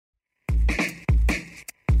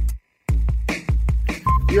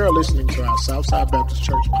You're listening to our Southside Baptist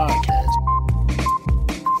Church podcast.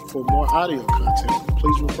 For more audio content,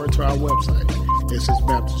 please refer to our website,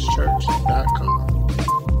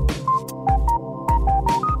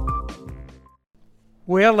 ssbaptistchurch.com.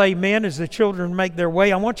 Well, amen. As the children make their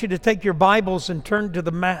way, I want you to take your Bibles and turn to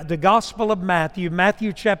the Gospel of Matthew,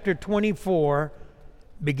 Matthew chapter 24,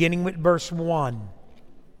 beginning with verse 1.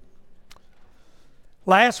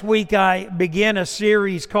 Last week I began a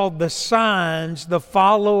series called The Signs the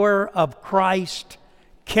Follower of Christ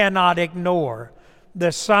Cannot Ignore.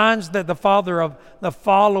 The signs that the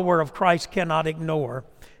follower of Christ cannot ignore.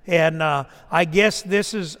 And I guess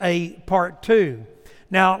this is a part 2.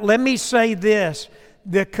 Now, let me say this.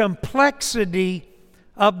 The complexity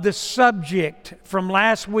of the subject from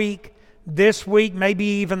last week, this week, maybe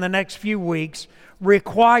even the next few weeks,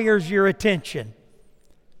 requires your attention.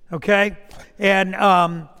 Okay?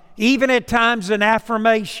 And even at times an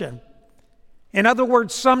affirmation. In other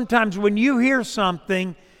words, sometimes when you hear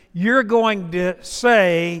something, you're going to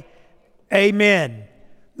say, amen.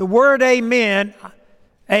 The word amen,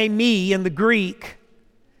 ami in the Greek,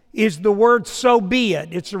 is the word so be it.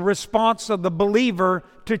 It's a response of the believer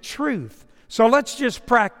to truth. So let's just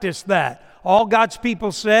practice that. All God's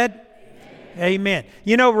people said, amen.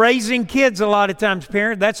 You know, raising kids a lot of times,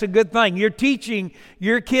 parent, that's a good thing. You're teaching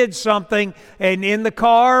your kids something, and in the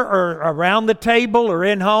car or around the table or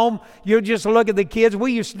in home, you'll just look at the kids.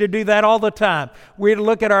 We used to do that all the time. We'd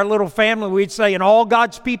look at our little family, we'd say, and all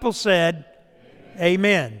God's people said,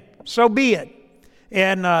 amen. So be it.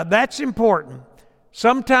 And that's important.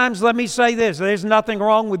 Sometimes, let me say this, there's nothing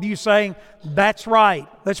wrong with you saying, that's right.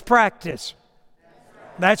 Let's practice.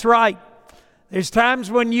 That's right. There's times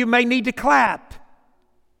when you may need to clap.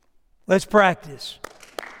 Let's practice.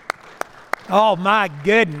 Oh my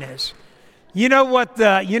goodness. You know what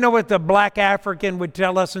the black African would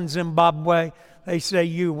tell us in Zimbabwe? They say,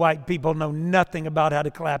 you white people know nothing about how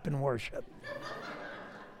to clap in worship.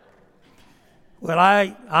 Well,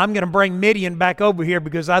 I'm going to bring Midian back over here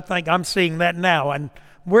because I think I'm seeing that now. And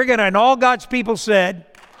and all God's people said,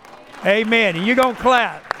 amen. And you're going to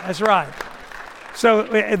clap. That's right. So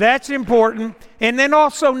that's important. And then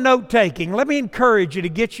also note-taking. Let me encourage you to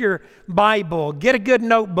get your Bible, get a good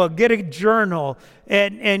notebook, get a journal,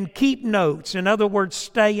 and keep notes. In other words,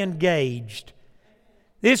 stay engaged.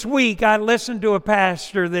 This week, I listened to a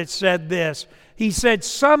pastor that said this. He said,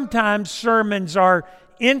 sometimes sermons are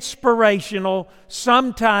inspirational,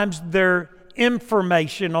 sometimes they're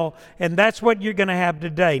informational, and that's what you're going to have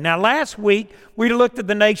today. Now, last week, we looked at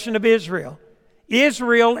the nation of Israel.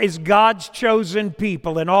 Israel is God's chosen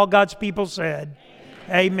people, and all God's people said,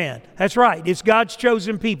 amen. That's right. It's God's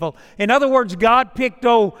chosen people. In other words, God picked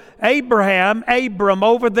Abram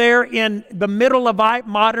over there in the middle of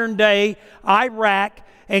modern day Iraq,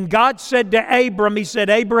 and God said to Abram, He said,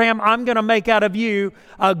 Abraham, I'm going to make out of you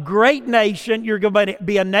a great nation. You're going to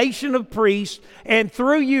be a nation of priests, and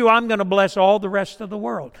through you, I'm going to bless all the rest of the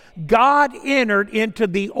world. God entered into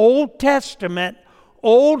the Old Testament,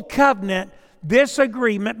 Old Covenant, this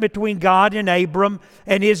agreement between God and Abram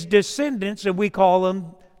and his descendants, and we call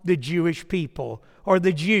them the Jewish people or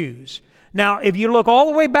the Jews. Now, if you look all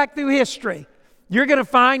the way back through history, you're going to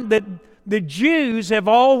find that the Jews have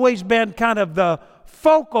always been kind of the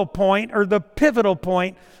focal point or the pivotal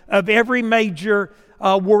point of every major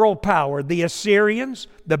world power. The Assyrians,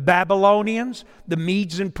 the Babylonians, the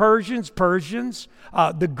Medes and Persians,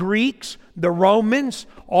 the Greeks, the Romans,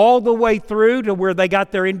 all the way through to where they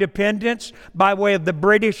got their independence by way of the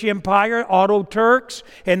British Empire, Otto-Turks,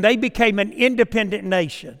 and they became an independent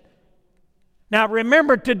nation. Now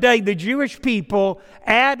remember today, the Jewish people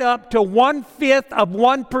add up to 1/5 of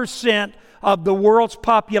 1% of the world's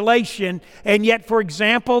population, and yet, for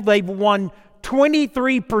example, they've won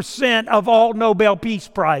 23% of all Nobel Peace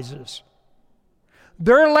Prizes.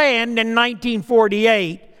 Their land in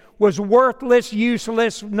 1948 was worthless,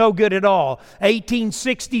 useless, no good at all.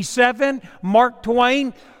 1867, Mark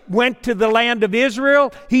Twain went to the land of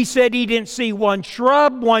Israel. He said he didn't see one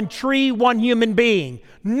shrub, one tree, one human being.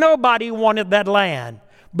 Nobody wanted that land.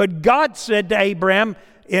 But God said to Abraham,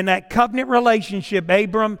 in that covenant relationship,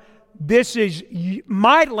 Abram, this is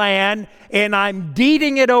my land, and I'm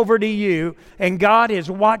deeding it over to you. And God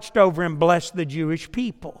has watched over and blessed the Jewish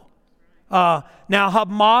people. Now,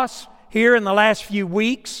 Hamas, here in the last few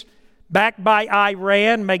weeks, backed by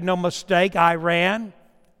Iran, make no mistake, Iran,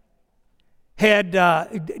 did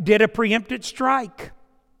a preemptive strike.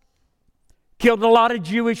 Killed a lot of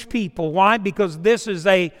Jewish people. Why? Because this is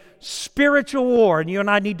a spiritual war, and you and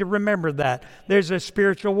I need to remember that. There's a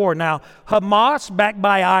spiritual war. Now, Hamas, backed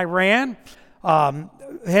by Iran,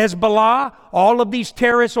 Hezbollah, all of these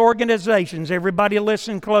terrorist organizations, everybody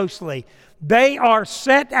listen closely. They are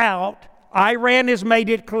set out, Iran has made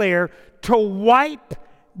it clear, to wipe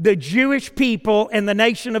the Jewish people and the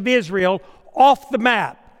nation of Israel off the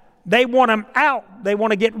map. They want them out. They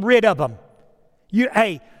want to get rid of them.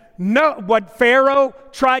 What Pharaoh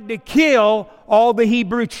tried to kill all the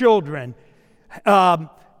Hebrew children.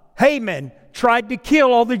 Haman tried to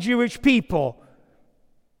kill all the Jewish people.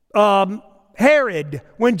 Herod,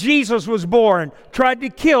 when Jesus was born, tried to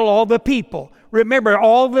kill all the people. Remember,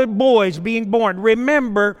 all the boys being born.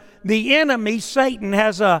 Remember, the enemy, Satan,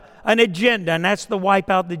 has an agenda, and that's to wipe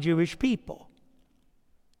out the Jewish people.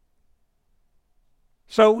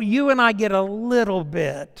 So you and I get a little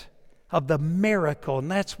bit of the miracle,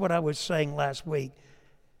 and that's what I was saying last week.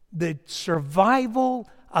 The survival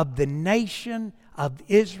of the nation of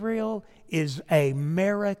Israel is a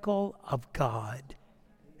miracle of God.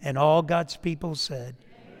 And all God's people said,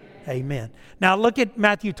 Amen. Now look at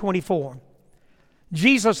Matthew 24.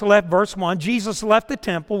 Jesus left, verse 1, Jesus left the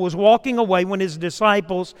temple, was walking away when his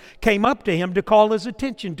disciples came up to him to call his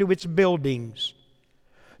attention to its buildings.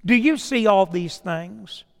 Do you see all these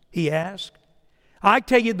things? He asked. I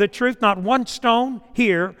tell you the truth, not one stone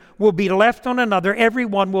here will be left on another. Every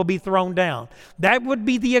one will be thrown down. That would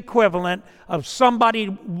be the equivalent of somebody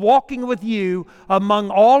walking with you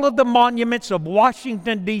among all of the monuments of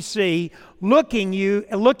Washington, D.C., looking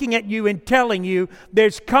at you and telling you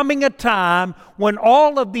there's coming a time when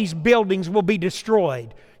all of these buildings will be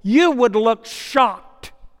destroyed. You would look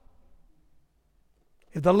shocked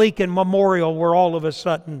if the Lincoln Memorial were all of a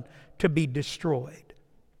sudden to be destroyed.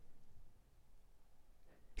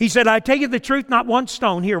 He said, I tell you the truth, not one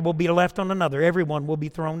stone here will be left on another. Everyone will be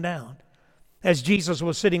thrown down. As Jesus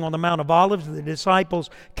was sitting on the Mount of Olives, the disciples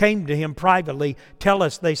came to him privately. Tell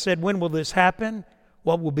us, they said, when will this happen?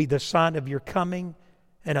 What will be the sign of your coming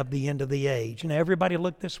and of the end of the age? And everybody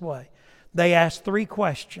looked this way. They asked 3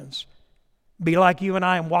 questions. Be like you and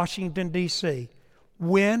I in Washington, D.C.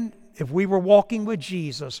 When, if we were walking with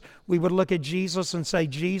Jesus, we would look at Jesus and say,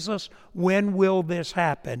 Jesus, when will this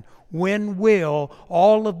happen? When will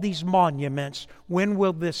all of these monuments, when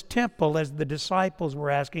will this temple, as the disciples were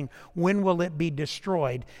asking, when will it be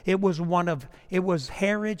destroyed? It was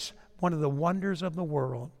Herod's, one of the wonders of the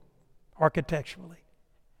world, architecturally.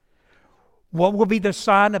 What will be the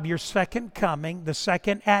sign of your second coming, the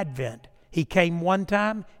second advent? He came one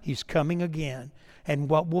time, he's coming again. And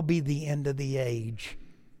what will be the end of the age?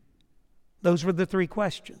 Those were the 3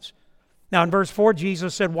 questions. Now in verse 4,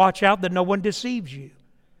 Jesus said, watch out that no one deceives you.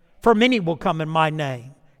 For many will come in my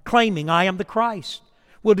name, claiming I am the Christ.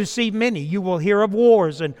 Will deceive many. You will hear of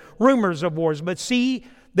wars and rumors of wars, but see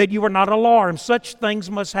that you are not alarmed. Such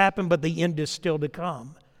things must happen, but the end is still to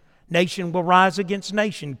come. Nation will rise against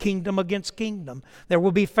nation, kingdom against kingdom. There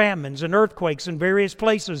will be famines and earthquakes in various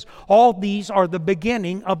places. All these are the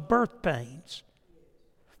beginning of birth pains.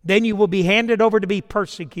 Then you will be handed over to be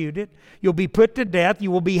persecuted. You'll be put to death.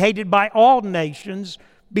 You will be hated by all nations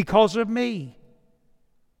because of me.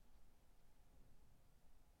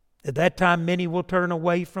 At that time, many will turn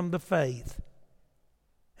away from the faith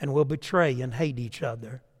and will betray and hate each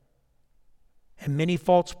other. And many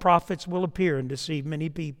false prophets will appear and deceive many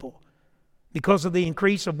people. Because of the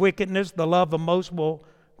increase of wickedness, the love of most will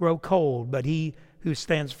grow cold, but he who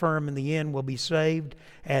stands firm in the end will be saved.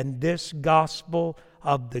 And this gospel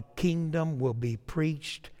of the kingdom will be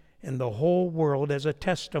preached in the whole world as a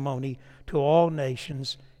testimony to all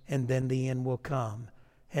nations, and then the end will come.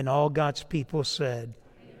 And all God's people said,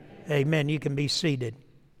 Amen. You can be seated.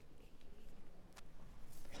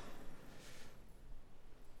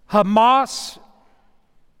 Hamas,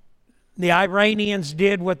 the Iranians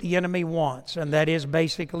did what the enemy wants, and that is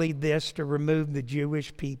basically this, to remove the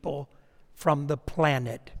Jewish people from the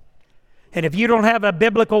planet. And if you don't have a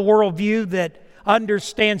biblical worldview that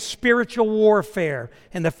understands spiritual warfare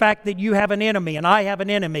and the fact that you have an enemy and I have an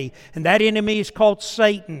enemy, and that enemy is called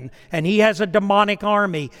Satan, and he has a demonic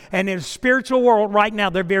army, and in the spiritual world right now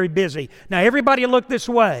they're very busy. Now everybody look this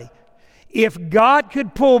way. If God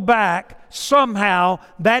could pull back somehow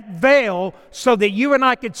that veil so that you and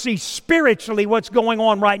I could see spiritually what's going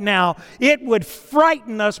on right now, it would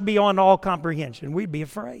frighten us beyond all comprehension. We'd be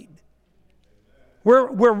afraid.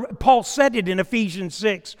 Paul said it in Ephesians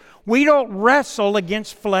 6. We don't wrestle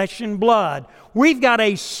against flesh and blood. We've got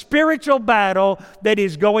a spiritual battle that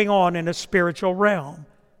is going on in a spiritual realm.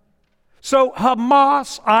 So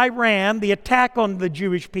Hamas, Iran, the attack on the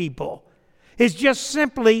Jewish people, is just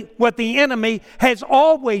simply what the enemy has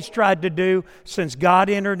always tried to do since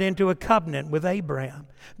God entered into a covenant with Abraham.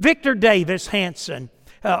 Victor Davis Hanson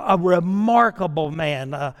a remarkable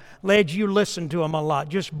man. Led you listen to him a lot.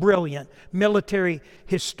 Just brilliant military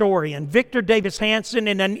historian. Victor Davis Hanson,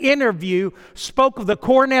 in an interview, spoke of the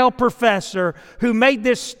Cornell professor who made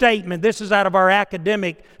this statement. This is out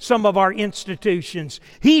of some of our institutions.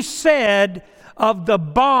 He said of the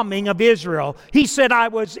bombing of Israel, he said, "I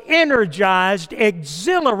was energized,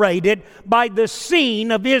 exhilarated by the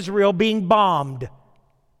scene of Israel being bombed."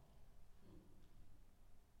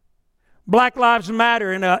 Black Lives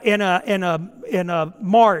Matter in a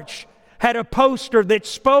march had a poster that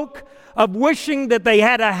spoke of wishing that they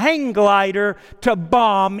had a hang glider to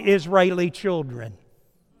bomb Israeli children.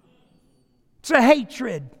 It's a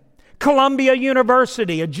hatred. Columbia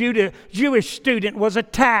University, a Jewish student, was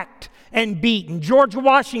attacked and beaten. George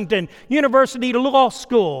Washington University Law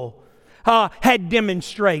School had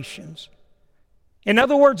demonstrations. In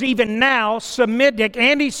other words, even now,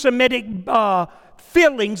 anti-Semitic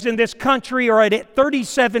feelings in this country are at a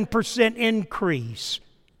 37% increase.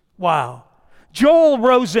 Wow. Joel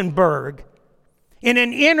Rosenberg, in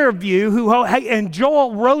an interview, and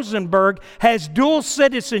Joel Rosenberg has dual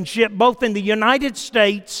citizenship both in the United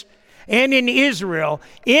States and in Israel.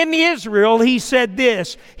 In Israel, he said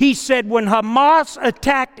this. He said, when Hamas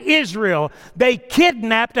attacked Israel, they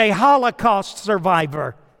kidnapped a Holocaust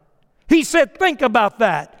survivor. He said, think about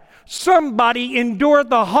that. Somebody endured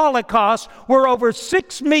the Holocaust where over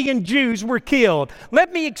 6 million Jews were killed.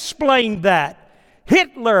 Let me explain that.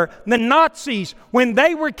 Hitler, the Nazis, when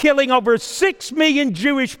they were killing over 6 million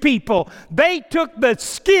Jewish people, they took the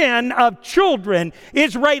skin of children,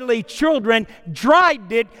 Israeli children,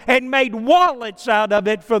 dried it, and made wallets out of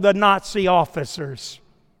it for the Nazi officers.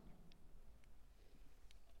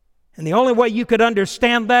 And the only way you could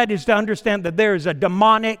understand that is to understand that there is a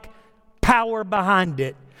demonic power behind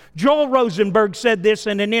it. Joel Rosenberg said this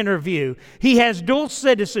in an interview. He has dual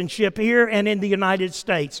citizenship here and in the United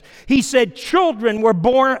States. He said children were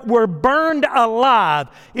burned alive.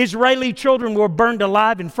 Israeli children were burned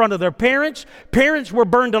alive in front of their parents. Parents were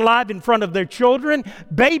burned alive in front of their children.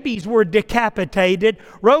 Babies were decapitated.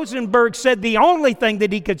 Rosenberg said the only thing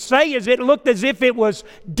that he could say is it looked as if it was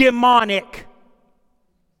demonic.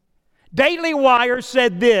 Daily Wire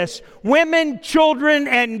said this: women, children,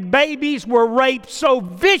 and babies were raped so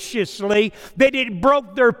viciously that it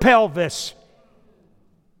broke their pelvis.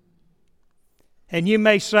 And you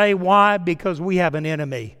may say, why? Because we have an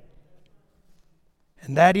enemy.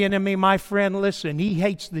 And that enemy, my friend, listen, he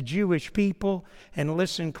hates the Jewish people, and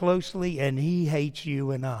listen closely, and he hates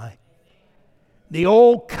you and I. The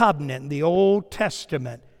Old Covenant, the Old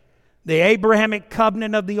Testament, the Abrahamic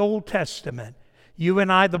covenant of the Old Testament. You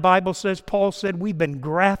and I, the Bible says, Paul said, we've been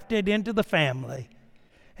grafted into the family.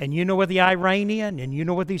 And you know what the Iranian and you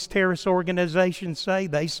know what these terrorist organizations say?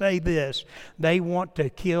 They say this: they want to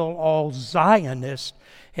kill all Zionists,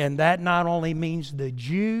 and that not only means the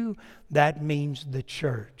Jew, that means the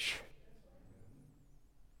church.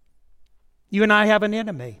 You and I have an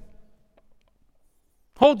enemy.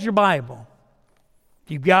 Hold your Bible.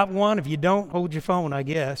 If you've got one, if you don't, hold your phone, I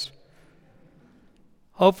guess.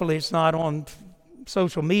 Hopefully it's not on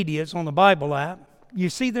social media, it's on the Bible app. You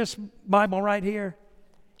see this Bible right here?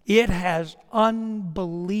 It has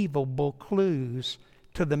unbelievable clues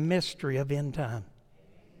to the mystery of end time.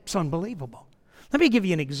 It's unbelievable. Let me give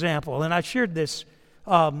you an example, and I shared this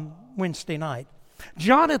Wednesday night.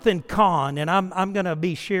 Jonathan Cahn, and I'm going to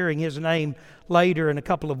be sharing his name later in a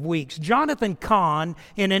couple of weeks. Jonathan Cahn,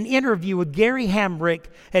 in an interview with Gary Hamrick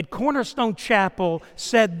at Cornerstone Chapel,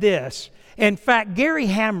 said this. In fact, Gary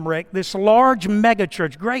Hamrick, this large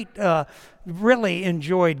megachurch, really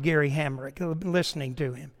enjoyed Gary Hamrick, listening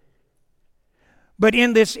to him. But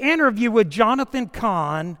in this interview with Jonathan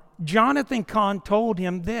Cahn told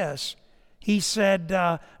him this. He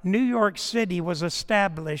said, New York City was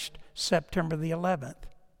established September the 11th.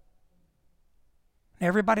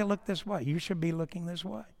 Everybody look this way. You should be looking this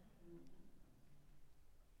way.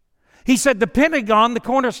 He said the Pentagon, the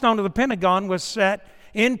cornerstone of the Pentagon, was set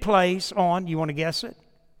in place on, you want to guess it?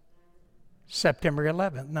 September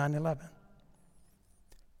 11th, 9/11.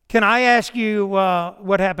 Can I ask you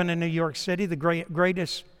what happened in New York City, the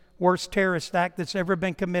greatest, worst terrorist act that's ever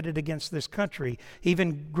been committed against this country,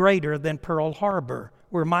 even greater than Pearl Harbor,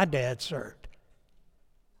 where my dad served,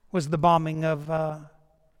 was the bombing of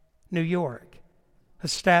New York,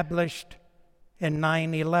 established in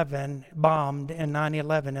 9/11, bombed in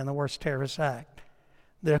 9/11 in the worst terrorist act.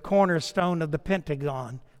 The cornerstone of the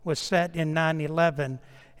Pentagon was set in 9/11,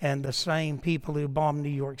 and the same people who bombed New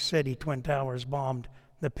York City, Twin Towers, bombed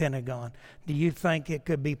the Pentagon. Do you think it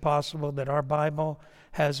could be possible that our Bible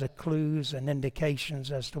has clues and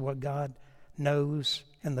indications as to what God knows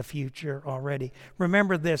in the future already.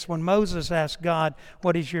 Remember this, when Moses asked God,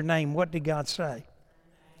 what is your name? What did God say?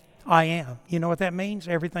 I am. You know what that means?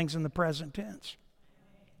 Everything's in the present tense.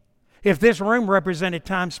 If this room represented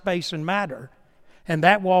time, space, and matter, and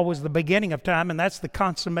that wall was the beginning of time, and that's the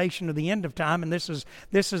consummation of the end of time, and this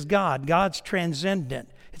is God. God's transcendent.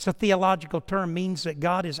 It's a theological term, means that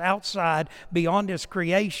God is outside, beyond His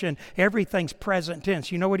creation. Everything's present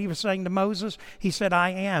tense. You know what He was saying to Moses? He said,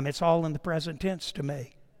 I am. It's all in the present tense to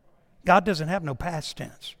me. God doesn't have no past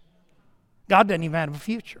tense. God doesn't even have a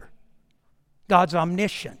future. God's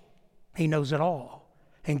omniscient. He knows it all.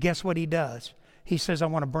 And guess what He does? He says, I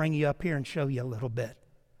want to bring you up here and show you a little bit.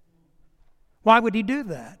 Why would He do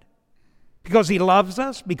that? Because He loves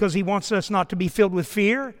us, because He wants us not to be filled with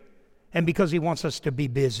fear, and because He wants us to be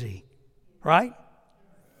busy. Right?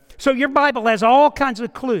 So your Bible has all kinds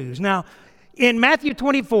of clues. Now, in Matthew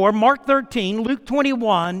 24, Mark 13, Luke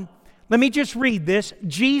 21, let me just read this.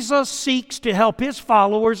 Jesus seeks to help His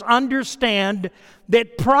followers understand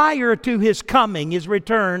that prior to His coming, His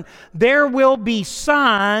return, there will be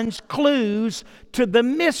signs, clues to the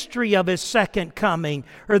mystery of His second coming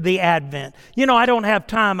or the advent. You know, I don't have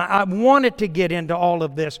time. I wanted to get into all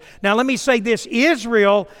of this. Now, let me say this.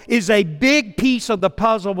 Israel is a big piece of the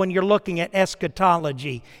puzzle when you're looking at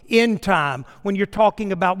eschatology, end time, when you're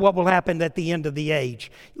talking about what will happen at the end of the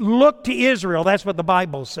age. Look to Israel. That's what the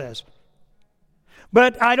Bible says.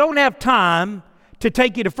 But I don't have time to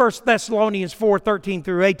take you to 1 Thessalonians 4, 13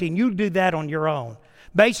 through 18. You do that on your own.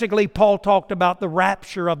 Basically, Paul talked about the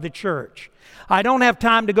rapture of the church. I don't have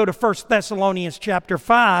time to go to 1 Thessalonians chapter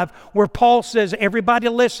 5, where Paul says, everybody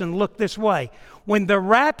listen, look this way. When the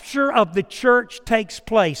rapture of the church takes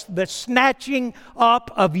place, the snatching up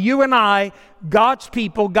of you and I, God's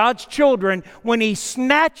people, God's children, when He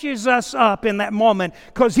snatches us up in that moment,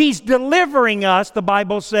 because He's delivering us, the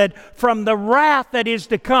Bible said, from the wrath that is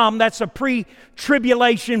to come. That's a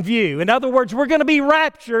pre-tribulation view. In other words, we're going to be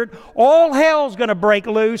raptured, all hell's going to break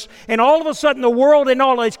loose, and all of a sudden the world in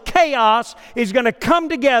all its chaos is going to come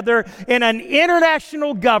together in an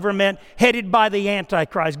international government headed by the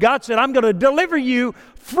Antichrist. God said, I'm going to deliver you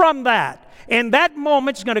from that. And that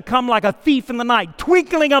moment's going to come like a thief in the night,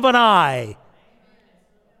 twinkling of an eye.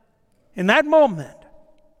 In that moment.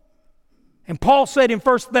 And Paul said in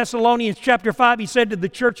 1 Thessalonians chapter 5, he said to the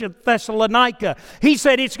church at Thessalonica, he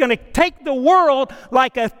said it's going to take the world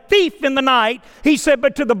like a thief in the night. He said,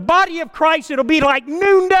 but to the body of Christ it'll be like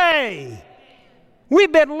noonday.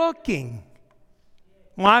 We've been looking.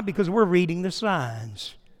 Why? Because we're reading the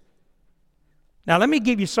signs. Now let me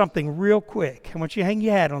give you something real quick. I want you to hang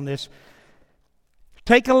your hat on this.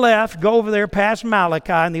 Take a left, go over there past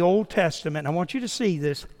Malachi in the Old Testament. I want you to see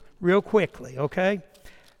this real quickly, okay?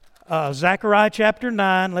 Zechariah chapter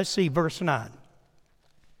 9, let's see, verse 9.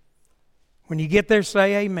 When you get there,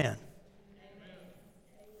 say amen.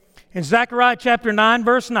 In Zechariah chapter 9,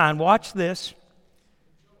 verse 9, watch this.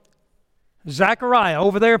 Zechariah,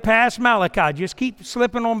 over there past Malachi. Just keep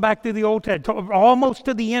slipping on back through the Old Testament, almost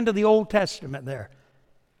to the end of the Old Testament there.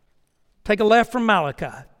 Take a left from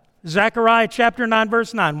Malachi. Zechariah chapter 9,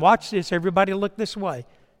 verse 9. Watch this. Everybody look this way.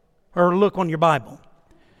 Or look on your Bible.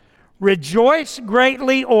 Rejoice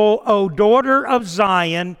greatly, O daughter of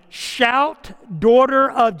Zion. Shout, daughter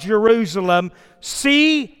of Jerusalem.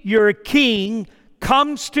 See, your king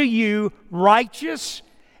comes to you righteous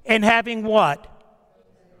and having what?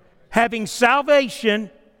 Having salvation,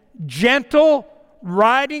 gentle,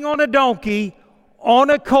 riding on a donkey, on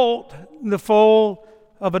a colt, the foal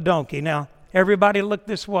of a donkey. Now, everybody look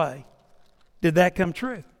this way. Did that come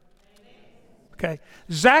true? Okay.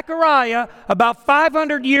 Zechariah, about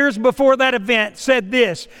 500 years before that event, said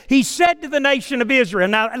this. He said to the nation of Israel,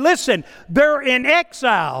 now listen, they're in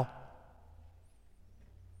exile.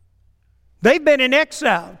 They've been in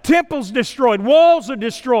exile. Temples destroyed. Walls are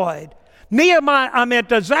destroyed.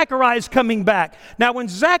 Zechariah is coming back. Now, when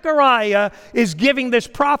Zechariah is giving this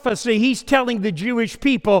prophecy, he's telling the Jewish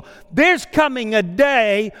people, there's coming a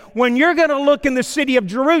day when you're going to look in the city of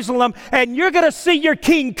Jerusalem and you're going to see your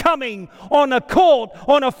king coming on a colt,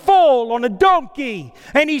 on a foal, on a donkey.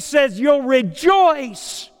 And he says, you'll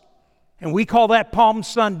rejoice. And we call that Palm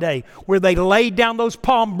Sunday, where they laid down those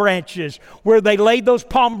palm branches, where they laid those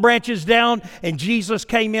palm branches down and Jesus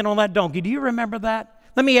came in on that donkey. Do you remember that?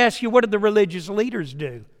 Let me ask you, what did the religious leaders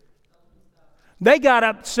do? They got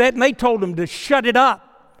upset and they told him to shut it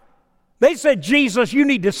up. They said, Jesus, you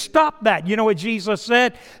need to stop that. You know what Jesus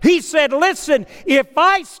said? He said, listen, if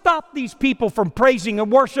I stop these people from praising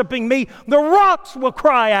and worshiping me, the rocks will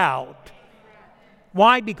cry out.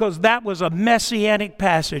 Why? Because that was a messianic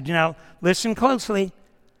passage. Now, listen closely.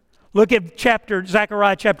 Look at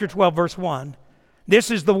Zechariah chapter 12, verse 1.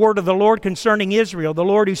 This is the word of the Lord concerning Israel, the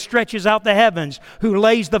Lord who stretches out the heavens, who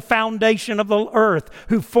lays the foundation of the earth,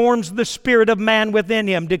 who forms the spirit of man within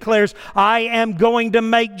him, declares, I am going to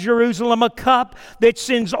make Jerusalem a cup that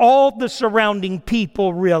sends all the surrounding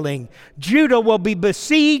people reeling. Judah will be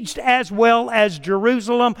besieged as well as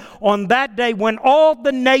Jerusalem on that day when all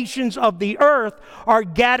the nations of the earth are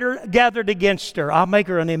gathered against her. I'll make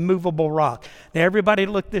her an immovable rock. Now everybody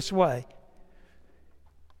look this way.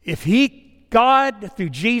 If God, through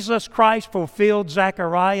Jesus Christ, fulfilled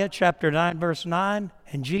Zechariah chapter 9, verse 9,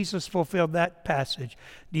 and Jesus fulfilled that passage,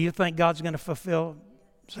 do you think God's going to fulfill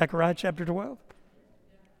Zechariah chapter 12?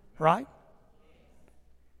 Right?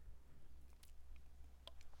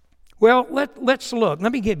 Well, let's look.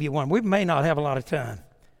 Let me give you one. We may not have a lot of time.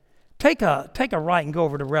 Take a right and go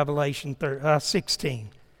over to Revelation 16.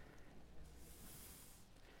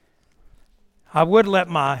 I would let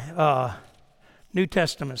my New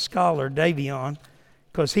Testament scholar, Davion,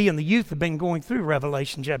 because he and the youth have been going through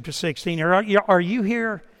Revelation chapter 16. Are you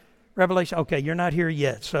here, Revelation? Okay, you're not here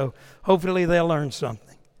yet, so hopefully they'll learn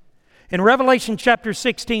something. In Revelation chapter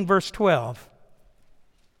 16, verse 12.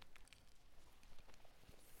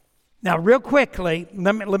 Now, real quickly,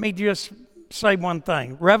 let me just say one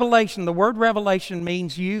thing. Revelation, the word revelation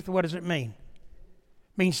means youth. What does it mean?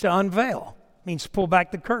 It means to unveil. It means to pull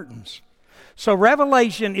back the curtains. So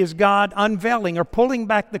revelation is God unveiling or pulling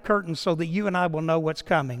back the curtain so that you and I will know what's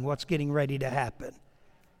coming, what's getting ready to happen.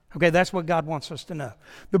 Okay, that's what God wants us to know.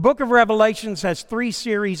 The book of Revelations has 3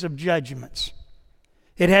 series of judgments.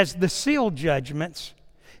 It has the seal judgments,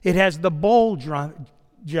 it has the bowl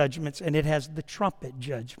judgments, and it has the trumpet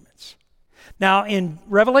judgments. Now in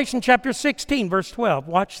Revelation chapter 16, verse 12,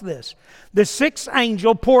 watch this. The 6th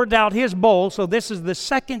angel poured out his bowl, so this is the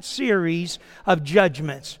 2nd series of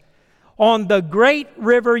judgments, on the great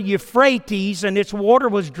river Euphrates, and its water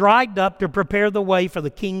was dried up to prepare the way for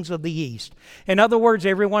the kings of the east. In other words,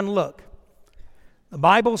 everyone look. The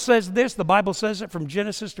Bible says this. The Bible says it from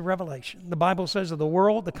Genesis to Revelation. The Bible says of the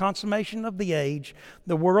world, the consummation of the age,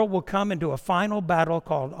 the world will come into a final battle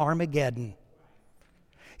called Armageddon.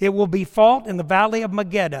 It will be fought in the valley of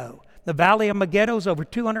Megiddo. The valley of Megiddo is over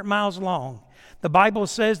 200 miles long. The Bible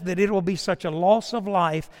says that it will be such a loss of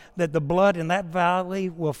life that the blood in that valley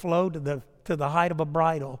will flow to the height of a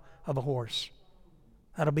bridle of a horse.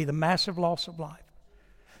 That'll be the massive loss of life.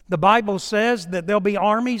 The Bible says that there'll be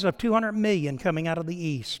armies of 200 million coming out of the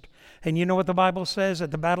east. And you know what the Bible says at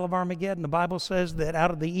the Battle of Armageddon? The Bible says that out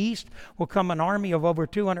of the east will come an army of over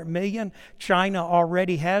 200 million. China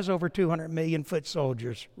already has over 200 million foot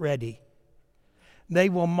soldiers ready. They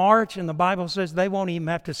will march, and the Bible says they won't even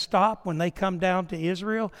have to stop when they come down to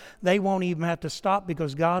Israel. They won't even have to stop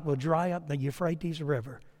because God will dry up the Euphrates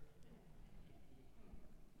River.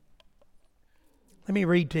 Let me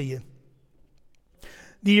read to you.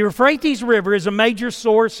 The Euphrates River is a major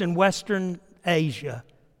source in Western Asia.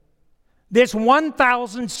 This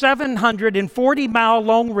 1,740-mile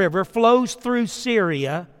long river flows through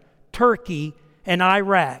Syria, Turkey, and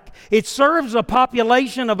Iraq. It serves a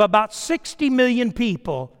population of about 60 million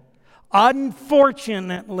people.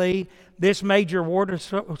 Unfortunately, this major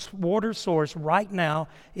water source right now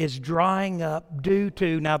is drying up due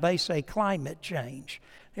to, now they say, climate change.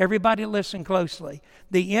 Everybody listen closely.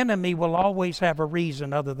 The enemy will always have a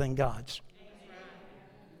reason other than God's.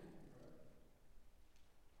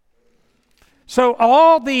 So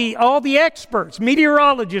all the experts,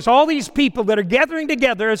 meteorologists, all these people that are gathering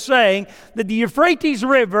together are saying that the Euphrates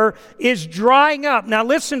River is drying up. Now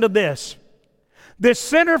listen to this. The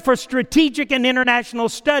Center for Strategic and International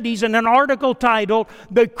Studies, in an article titled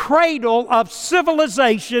 "The Cradle of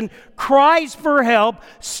Civilization Cries for Help,"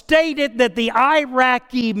 stated that the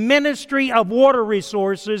Iraqi Ministry of Water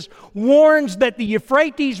Resources warns that the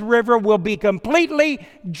Euphrates River will be completely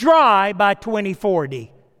dry by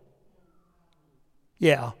 2040.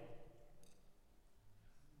 Yeah.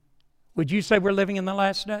 Would you say we're living in the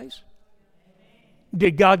last days?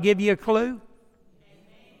 Did God give you a clue?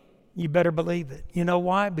 You better believe it. You know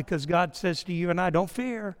why? Because God says to you and I, don't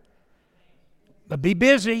fear, but be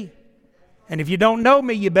busy. And if you don't know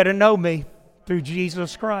me, you better know me through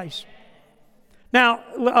Jesus Christ. Now,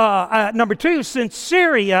 number 2, since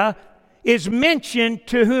Syria is mentioned,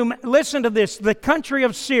 to whom, listen to this, the country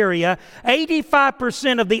of Syria,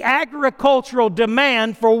 85% of the agricultural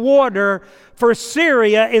demand for water for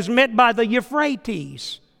Syria is met by the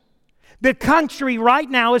Euphrates. The country right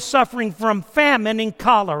now is suffering from famine and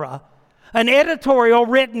cholera. An editorial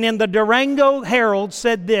written in the Durango Herald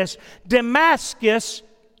said this: Damascus,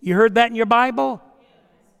 you heard that in your Bible?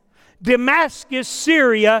 Damascus,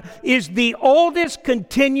 Syria, is the oldest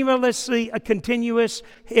continuous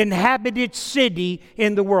inhabited city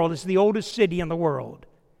in the world. It's the oldest city in the world.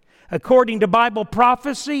 According to Bible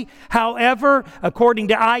prophecy, however, according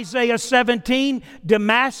to Isaiah 17,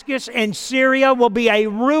 Damascus and Syria will be a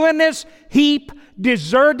ruinous heap,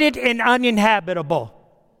 deserted and uninhabitable.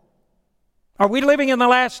 Are we living in the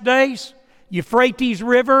last days? Euphrates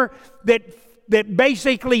River that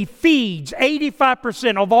basically feeds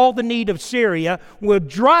 85% of all the need of Syria will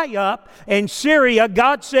dry up, and Syria,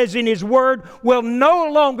 God says in His Word, will no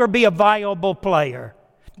longer be a viable player.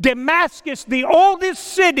 Damascus, the oldest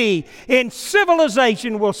city in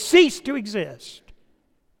civilization, will cease to exist.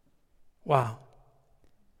 Wow.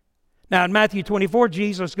 Now in Matthew 24,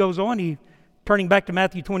 Jesus goes on, turning back to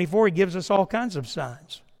Matthew 24, He gives us all kinds of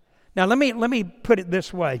signs. Now let me put it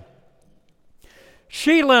this way.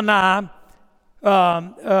 Sheila and I,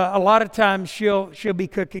 a lot of times she'll be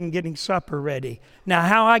cooking, getting supper ready. Now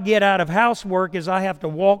how I get out of housework is I have to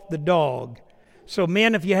walk the dog. So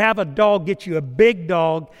men, if you have a dog, get you a big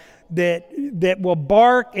dog that will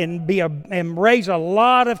bark and raise a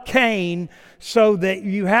lot of cane, so that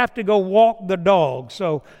you have to go walk the dog.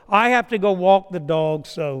 So I have to go walk the dog.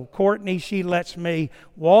 So Courtney, she lets me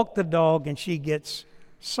walk the dog and she gets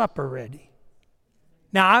supper ready.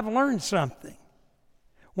 Now I've learned something.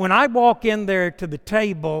 When I walk in there to the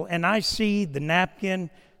table and I see the napkin,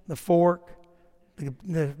 the fork,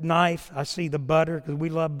 the knife, I see the butter, because we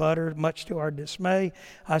love butter, much to our dismay.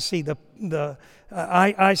 I see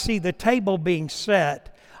I see the table being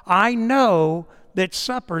set. I know that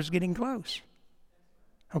supper's getting close.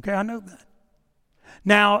 Okay, I know that.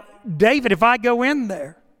 Now, David, if I go in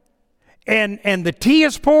there and the tea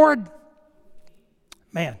is poured,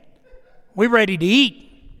 man, we're ready to eat.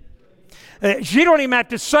 She don't even have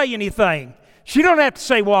to say anything. She don't have to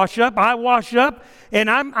say wash up. I wash up, and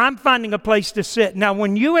I'm finding a place to sit. Now,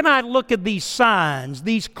 when you and I look at these signs,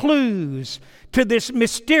 these clues to this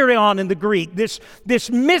mysterion in the Greek, this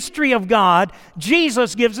mystery of God,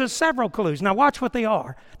 Jesus gives us several clues. Now, watch what they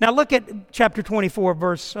are. Now, look at chapter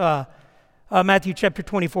 24, Matthew chapter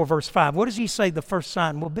 24, verse 5. What does He say the first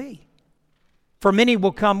sign will be? For many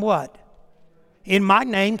will come what? In my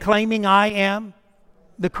name, claiming I am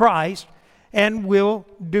the Christ, and will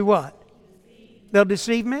do what? They'll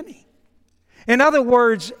deceive many. In other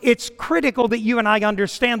words, it's critical that you and I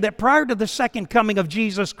understand that prior to the second coming of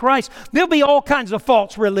Jesus Christ, there'll be all kinds of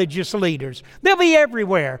false religious leaders. They'll be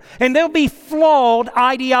everywhere. And there'll be flawed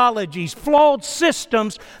ideologies, flawed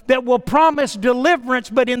systems that will promise deliverance,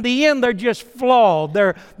 but in the end they're just flawed.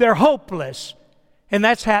 They're hopeless. And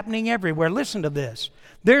that's happening everywhere. Listen to this.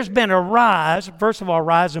 There's been a rise, first of all,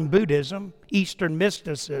 rise in Buddhism, Eastern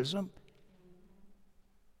mysticism.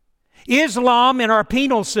 Islam in our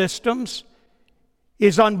penal systems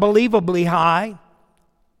is unbelievably high.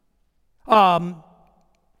 In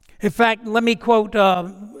fact, let me quote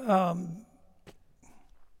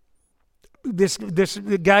this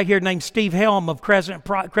guy here named Steve Helm of Crescent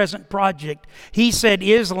Project. He said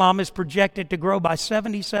Islam is projected to grow by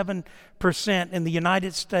 77% in the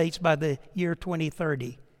United States by the year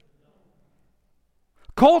 2030.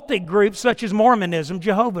 Cultic groups such as Mormonism,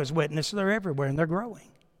 Jehovah's Witnesses, they're everywhere and they're growing.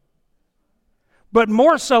 But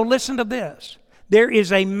more so, listen to this. There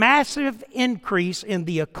is a massive increase in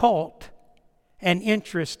the occult and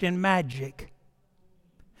interest in magic.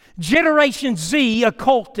 Generation Z,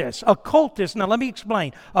 occultists. Occultists, now let me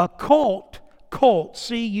explain. A cult,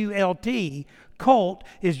 C-U-L-T, cult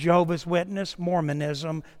is Jehovah's Witness,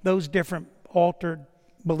 Mormonism, those different altered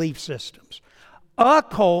belief systems.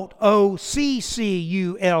 Occult, O-C-C-U-L-T,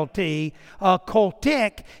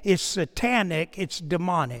 occultic is satanic, it's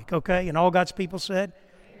demonic, okay? And all God's people said?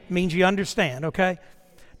 Means you understand, okay?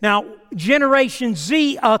 Now, Generation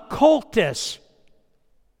Z occultists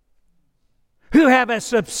who have a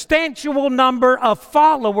substantial number of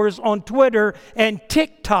followers on Twitter and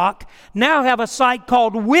TikTok now have a site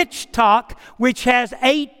called WitchTok, which has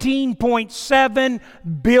 18.7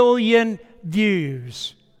 billion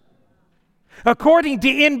views. According to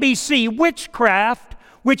NBC, witchcraft,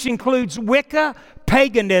 which includes Wicca,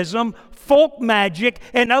 paganism, folk magic,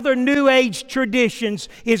 and other New Age traditions,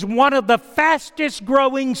 is one of the fastest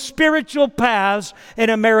growing spiritual paths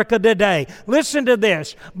in America today. Listen to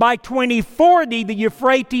this. By 2040, the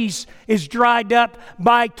Euphrates is dried up.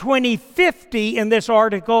 By 2050, in this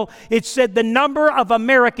article, it said the number of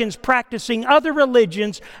Americans practicing other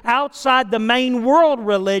religions outside the main world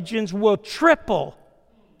religions will triple,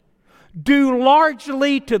 due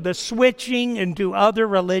largely to the switching into other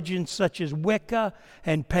religions such as Wicca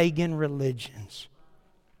and pagan religions.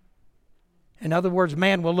 In other words,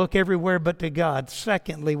 man will look everywhere but to God.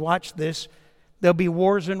 Secondly, watch this. There'll be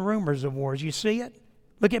wars and rumors of wars. You see it?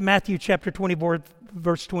 Look at Matthew chapter 24,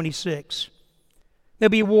 verse 26. There'll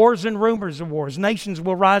be wars and rumors of wars. Nations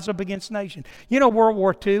will rise up against nations. You know, World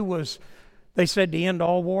War II was, they said, to end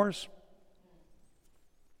all wars.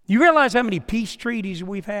 You realize how many peace treaties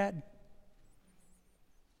we've had?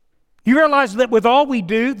 You realize that with all we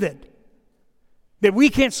do, that we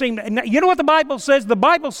can't seem to... You know what the Bible says? The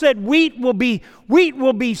Bible said wheat will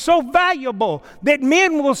be so valuable that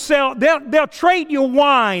men will sell, they'll trade you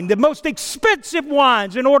wine, the most expensive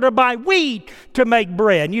wines, in order to buy wheat to make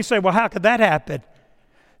bread. And you say, well, how could that happen?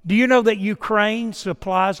 Do you know that Ukraine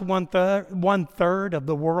supplies one third of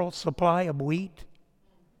the world's supply of wheat?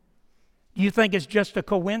 Do you think it's just a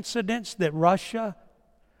coincidence that Russia,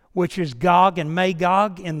 which is Gog and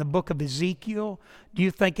Magog in the book of Ezekiel, do you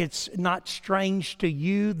think it's not strange to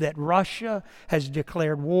you that Russia has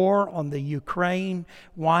declared war on the Ukraine?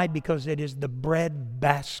 Why? Because it is the bread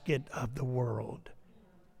basket of the world.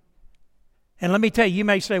 And let me tell you, you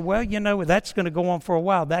may say, well, you know, that's going to go on for a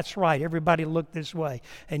while. That's right. Everybody look this way.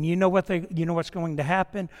 And you know what's going to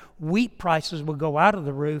happen? Wheat prices will go out of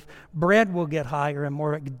the roof. Bread will get higher and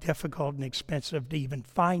more difficult and expensive to even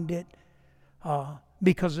find it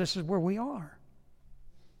because this is where we are.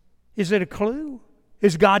 Is it a clue?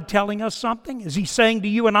 Is God telling us something? Is He saying to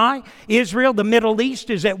you and I, Israel, the Middle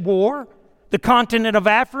East is at war? The continent of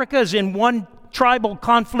Africa is in one tribal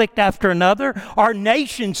conflict after another. Our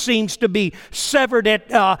nation seems to be severed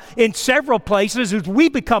in several places as we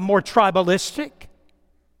become more tribalistic.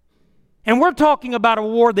 And we're talking about a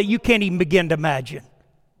war that you can't even begin to imagine.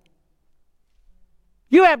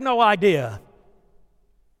 You have no idea.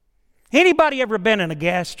 Anybody ever been in a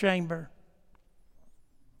gas chamber?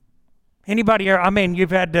 Anybody ever? I mean,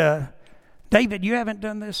 you've had, David, you haven't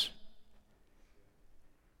done this?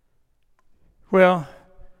 Well,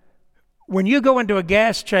 when you go into a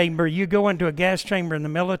gas chamber, in the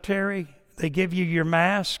military, they give you your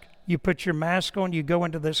mask. You put your mask on, you go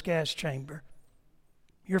into this gas chamber.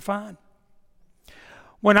 You're fine.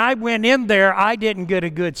 When I went in there, I didn't get a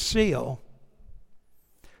good seal.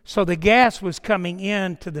 So the gas was coming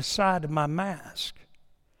in to the side of my mask.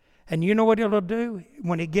 And you know what it'll do?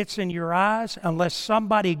 When it gets in your eyes, unless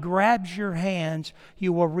somebody grabs your hands,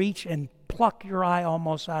 you will reach and pluck your eye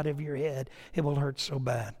almost out of your head. It will hurt so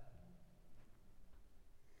bad.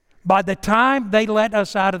 By the time they let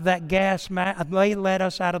us out of that gas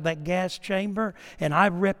chamber, and I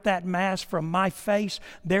ripped that mask from my face,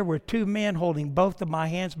 there were two men holding both of my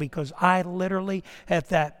hands because I literally, at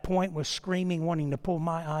that point, was screaming, wanting to pull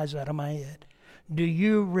my eyes out of my head. Do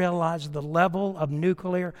you realize the level of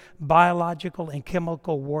nuclear, biological, and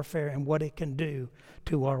chemical warfare and what it can do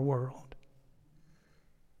to our world?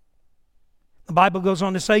 The Bible goes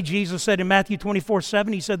on to say, Jesus said in Matthew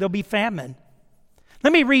 24:7, He said there'll be famine.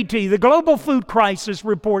 Let me read to you. The global food crisis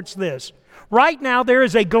reports this. Right now there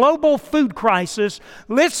is a global food crisis.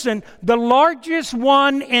 Listen, the largest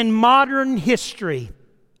one in modern history.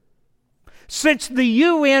 Since the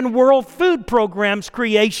UN World Food Program's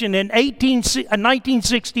creation in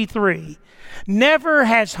 1963, never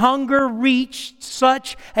has hunger reached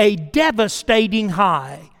such a devastating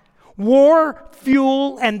high. War,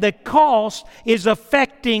 fuel, and the cost is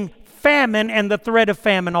affecting famine and the threat of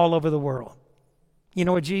famine all over the world. You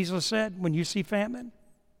know what Jesus said when you see famine?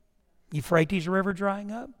 Euphrates River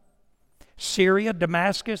drying up. Syria,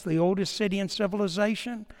 Damascus, the oldest city in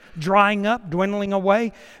civilization, drying up, dwindling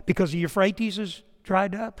away because the Euphrates is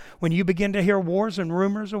dried up. When you begin to hear wars and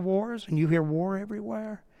rumors of wars, and you hear war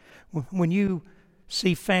everywhere, when you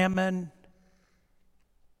see famine,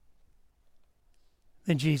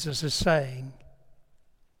 then Jesus is saying,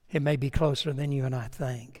 it may be closer than you and I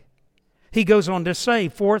think. He goes on to say,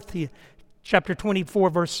 chapter 24,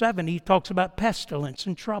 verse 7, he talks about pestilence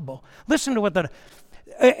and trouble. Listen to what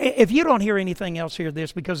if you don't hear anything else, hear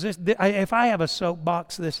this, because if I have a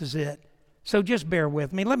soapbox, this is it. So just bear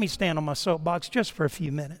with me. Let me stand on my soapbox just for a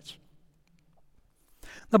few minutes.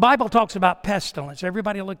 The Bible talks about pestilence.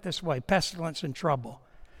 Everybody look this way. Pestilence and trouble.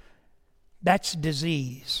 That's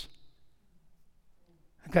disease.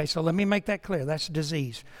 Okay, so let me make that clear. That's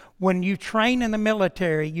disease. When you train in the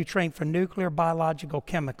military, you train for nuclear, biological,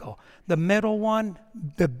 chemical. The middle one,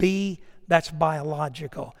 the B, that's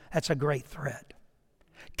biological. That's a great threat.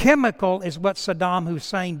 Chemical is what Saddam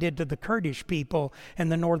Hussein did to the Kurdish people in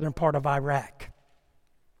the northern part of Iraq.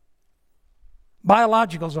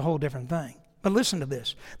 Biological is a whole different thing. But listen to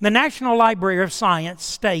this. The National Library of Science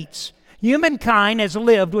states, humankind has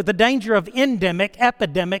lived with the danger of endemic,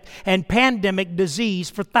 epidemic, and pandemic disease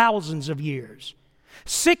for thousands of years.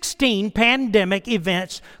 16 pandemic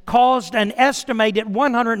events caused an estimated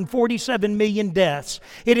 147 million deaths.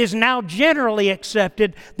 It is now generally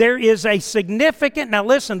accepted there is a significant, now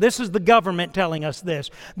listen, this is the government telling us this,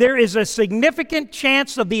 there is a significant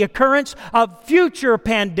chance of the occurrence of future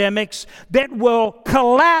pandemics that will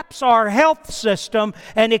collapse our health system,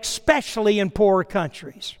 and especially in poorer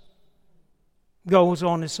countries. Goes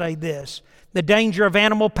on to say this: the danger of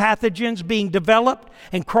animal pathogens being developed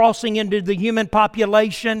and crossing into the human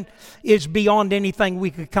population is beyond anything we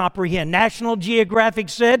could comprehend. National Geographic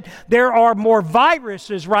said there are more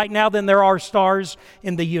viruses right now than there are stars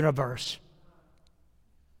in the universe.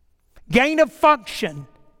 Gain of function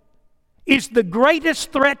is the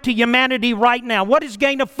greatest threat to humanity right now. What is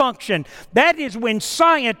gain of function? That is when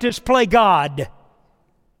scientists play God.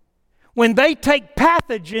 When they take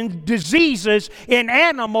pathogens, diseases in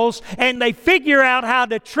animals, and they figure out how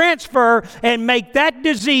to transfer and make that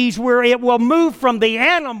disease where it will move from the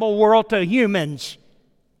animal world to humans.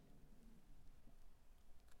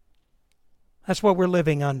 That's what we're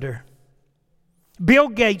living under. Bill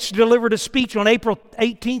Gates delivered a speech on April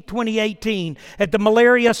 18, 2018 at the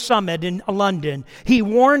Malaria Summit in London. He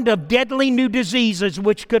warned of deadly new diseases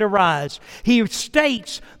which could arise. He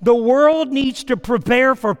states the world needs to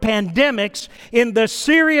prepare for pandemics in the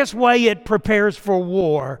serious way it prepares for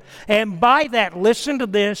war. And by that, listen to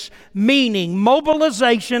this, meaning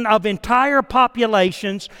mobilization of entire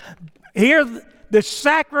populations. Here, the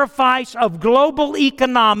sacrifice of global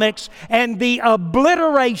economics and the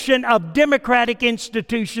obliteration of democratic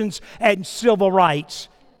institutions and civil rights.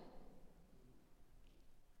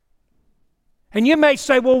 And you may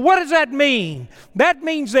say, well, what does that mean? That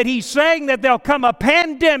means that he's saying that there'll come a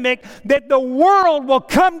pandemic, that the world will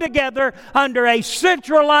come together under a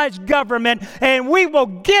centralized government, and we will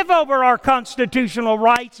give over our constitutional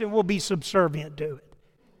rights and we'll be subservient to it.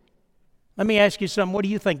 Let me ask you something. What do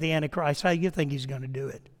you think the Antichrist, how do you think he's going to do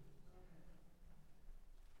it?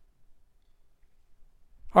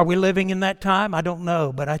 Are we living in that time? I don't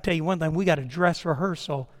know. But I tell you one thing, we got a dress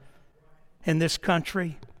rehearsal in this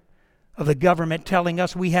country of the government telling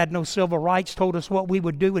us we had no civil rights, told us what we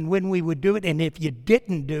would do and when we would do it. And if you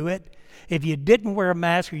didn't do it, if you didn't wear a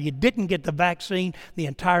mask or you didn't get the vaccine, the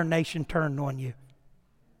entire nation turned on you.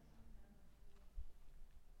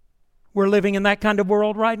 We're living in that kind of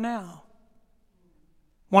world right now.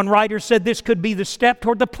 One writer said this could be the step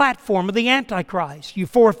toward the platform of the Antichrist. You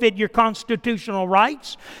forfeit your constitutional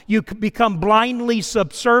rights. You become blindly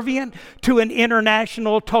subservient to an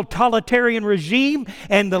international totalitarian regime,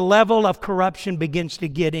 and the level of corruption begins to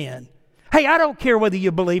get in. Hey, I don't care whether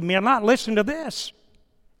you believe me or not. Listen to this.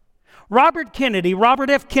 Robert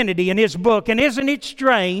F. Kennedy, in his book, and isn't it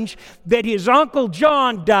strange that his uncle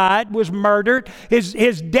John died, was murdered,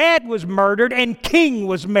 his dad was murdered, and King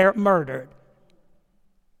was murdered.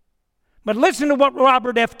 But listen to what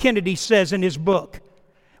Robert F. Kennedy says in his book,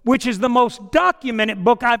 which is the most documented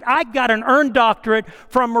book. I got an earned doctorate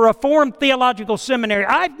from a Reformed Theological Seminary.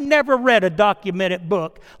 I've never read a documented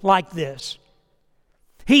book like this.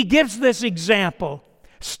 He gives this example.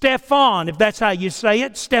 Stefan, if that's how you say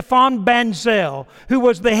it, Stefan Bancel, who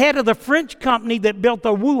was the head of the French company that built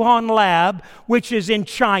the Wuhan lab, which is in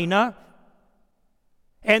China,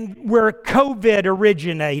 and where COVID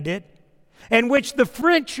originated, in which the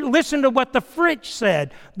French, listen to what the French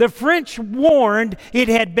said. The French warned it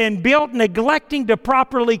had been built neglecting to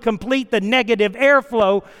properly complete the negative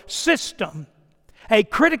airflow system, a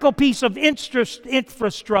critical piece of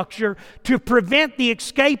infrastructure to prevent the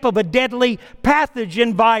escape of a deadly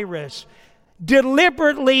pathogen virus,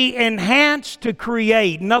 deliberately enhanced to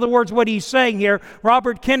create. In other words, what he's saying here,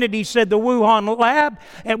 Robert Kennedy said the Wuhan lab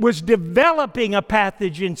was developing a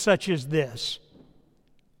pathogen such as this.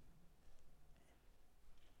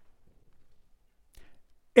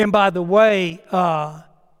 And by the way,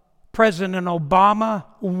 President Obama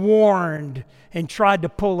warned and tried to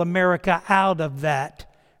pull America out of that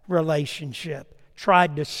relationship,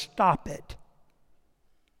 tried to stop it.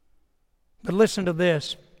 But listen to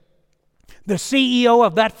this. The CEO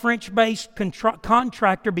of that French-based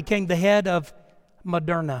contractor became the head of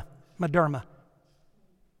Moderna.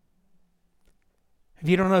 If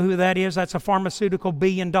you don't know who that is, that's a pharmaceutical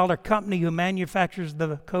billion-dollar company who manufactures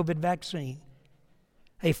the COVID vaccine.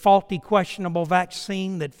 A faulty, questionable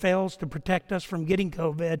vaccine that fails to protect us from getting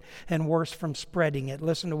COVID and worse, from spreading it.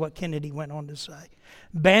 Listen to what Kennedy went on to say.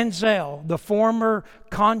 Bancel, the former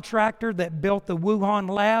contractor that built the Wuhan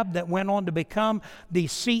lab that went on to become the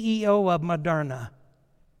CEO of Moderna.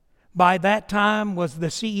 By that time was the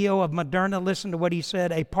CEO of Moderna, listen to what he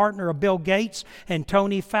said, a partner of Bill Gates and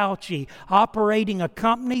Tony Fauci, operating a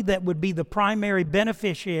company that would be the primary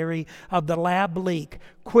beneficiary of the lab leak.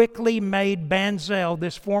 Quickly made Banzhou,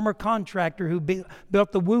 this former contractor who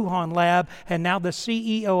built the Wuhan lab and now the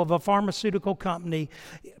CEO of a pharmaceutical company,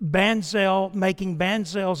 making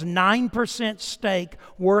Banzhou's 9% stake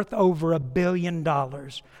worth over $1 billion.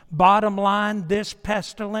 Bottom line, this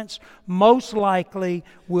pestilence most likely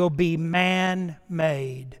will be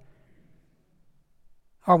man-made.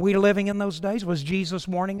 Are we living in those days? Was Jesus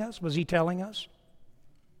warning us? Was he telling us?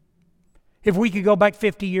 If we could go back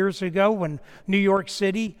 50 years ago when New York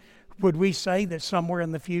City, would we say that somewhere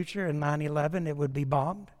in the future, in 9/11, it would be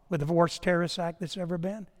bombed with the worst terrorist act that's ever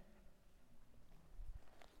been?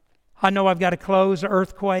 I know I've got to close.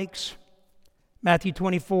 Earthquakes. Matthew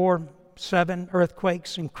 24:7,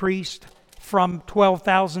 earthquakes increased from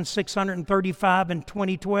 12,635 in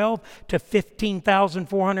 2012 to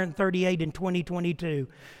 15,438 in 2022.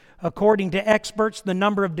 According to experts, the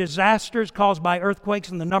number of disasters caused by earthquakes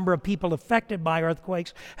and the number of people affected by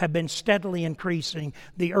earthquakes have been steadily increasing.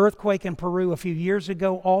 The earthquake in Peru a few years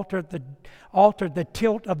ago altered the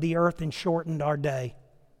tilt of the earth and shortened our day.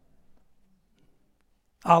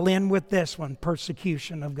 I'll end with this one,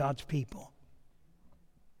 persecution of God's people.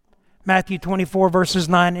 Matthew 24 verses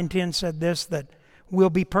 9 and 10 said this, that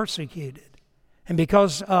we'll be persecuted. And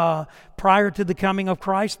because prior to the coming of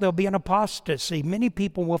Christ, there'll be an apostasy. Many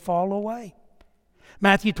people will fall away.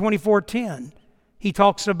 Matthew 24:10, he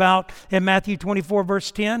talks about, in Matthew 24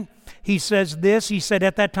 verse 10, he says this, he said,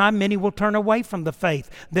 at that time, many will turn away from the faith.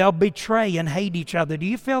 They'll betray and hate each other. Do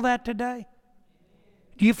you feel that today?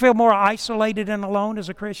 Do you feel more isolated and alone as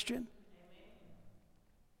a Christian?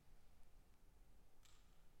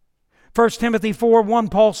 1 Timothy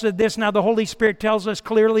 4:1, Paul said this, now the Holy Spirit tells us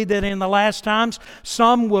clearly that in the last times,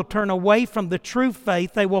 some will turn away from the true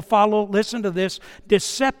faith. They will follow, listen to this,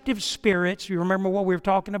 deceptive spirits. You remember what we were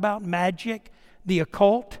talking about? Magic, the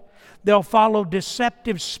occult. They'll follow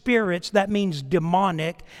deceptive spirits, that means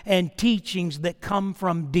demonic, and teachings that come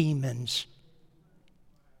from demons.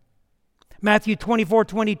 Matthew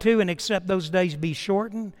 24:22, and except those days be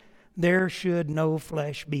shortened, there should no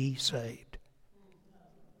flesh be saved.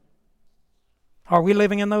 Are we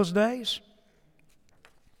living in those days?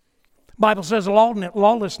 The Bible says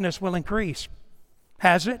lawlessness will increase.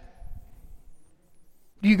 Has it?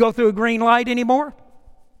 Do you go through a green light anymore?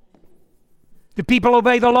 Do people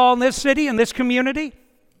obey the law in this city, in this community?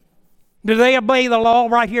 Do they obey the law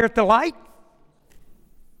right here at the light?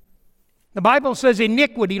 The Bible says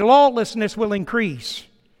iniquity, lawlessness will increase.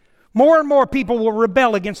 More and more people will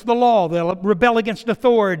rebel against the law. They'll rebel against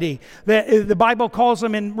authority. The Bible calls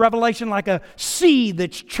them in Revelation like a sea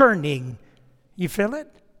that's churning. You feel it?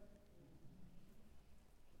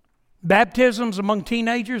 Baptisms among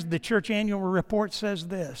teenagers, the church annual report says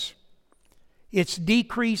this. It's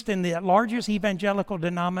decreased in the largest evangelical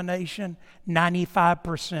denomination,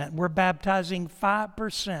 95%. We're baptizing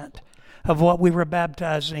 5% of what we were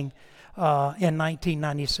baptizing in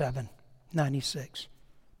 1997, 96.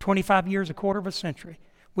 25 years, a quarter of a century,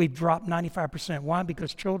 we've dropped 95%. Why?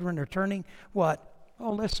 Because children are turning what?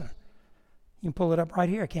 Oh, listen. You can pull it up right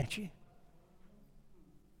here, can't you?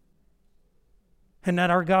 Isn't that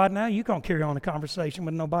our God now? You can't carry on a conversation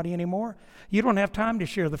with nobody anymore. You don't have time to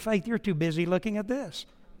share the faith. You're too busy looking at this.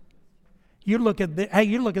 You look at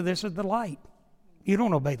this at the light. You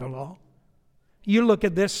don't obey the law. You look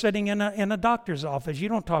at this sitting in a doctor's office. You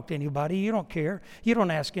don't talk to anybody. You don't care. You don't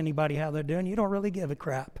ask anybody how they're doing. You don't really give a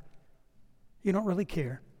crap. You don't really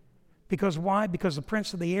care. Because why? Because the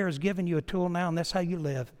Prince of the Air has given you a tool now, and that's how you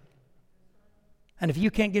live. And if you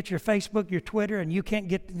can't get your Facebook, your Twitter, and you can't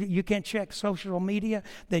check social media,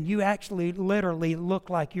 then you actually literally look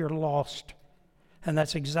like you're lost. And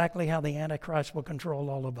that's exactly how the Antichrist will control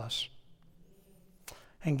all of us.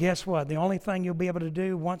 And guess what? The only thing you'll be able to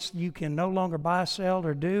do once you can no longer buy, sell,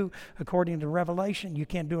 or do, according to Revelation, you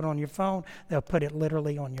can't do it on your phone. They'll put it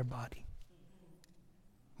literally on your body.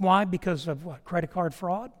 Why? Because of what? Credit card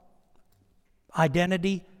fraud?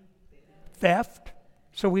 Identity theft?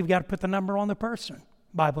 So we've got to put the number on the person.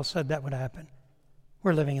 Bible said that would happen.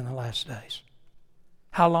 We're living in the last days.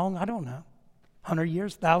 How long? I don't know. 100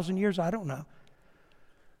 years? 1,000 years? I don't know.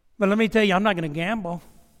 But let me tell you, I'm not going to gamble.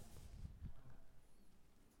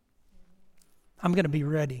 I'm going to be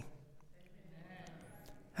ready.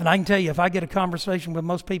 And I can tell you, if I get a conversation with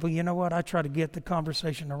most people, you know what? I try to get the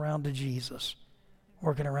conversation around to Jesus,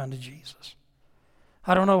 working around to Jesus.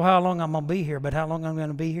 I don't know how long I'm going to be here, but how long I'm going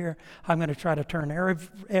to be here, I'm going to try to turn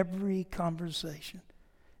every conversation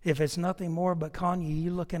If it's nothing more but Kanye,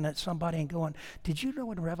 you looking at somebody and going, did you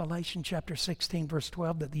know in Revelation chapter 16, verse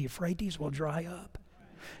 12, that the Euphrates will dry up?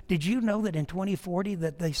 Did you know that in 2040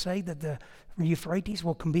 that they say that the Euphrates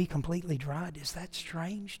will be completely dried? Is that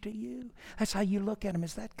strange to you? That's how you look at them.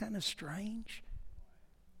 Is that kind of strange?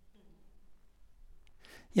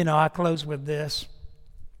 You know, I close with this.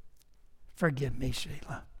 Forgive me,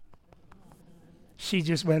 Sheila. She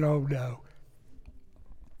just went, oh no.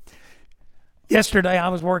 Yesterday I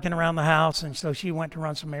was working around the house, and so she went to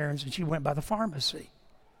run some errands, and she went by the pharmacy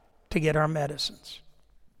to get our medicines.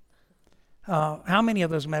 How many of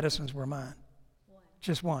those medicines were mine? One.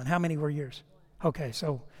 Just one. How many were yours? One. Okay,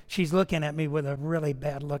 so she's looking at me with a really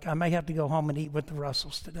bad look. I may have to go home and eat with the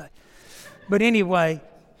Russells today. But anyway,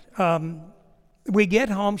 we get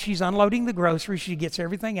home. She's unloading the groceries. She gets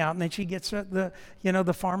everything out, and then she gets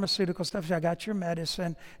the pharmaceutical stuff. She said, I got your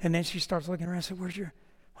medicine. And then she starts looking around and said,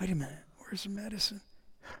 wait a minute, where's the medicine?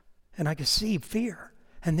 And I could see fear.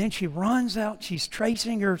 And then she runs out. She's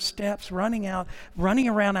tracing her steps, running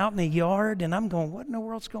around out in the yard. And I'm going, what in the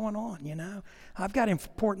world's going on, you know? I've got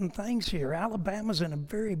important things here. Alabama's in a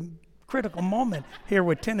very critical moment here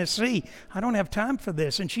with Tennessee. I don't have time for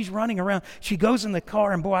this. And she's running around. She goes in the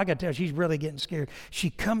car, and boy, I got to tell you, she's really getting scared.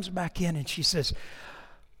 She comes back in, and she says,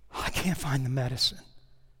 I can't find the medicine.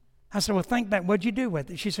 I said, well, think back. What'd you do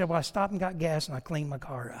with it? She said, well, I stopped and got gas, and I cleaned my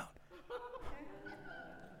car out.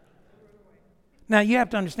 Now, you have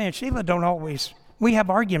to understand, Sheila we have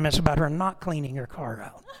arguments about her not cleaning her car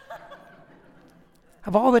out.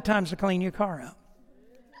 Of all the times to clean your car out.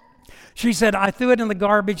 She said, I threw it in the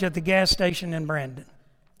garbage at the gas station in Brandon.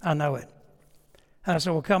 I know it. And I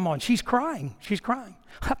said, well, come on. She's crying.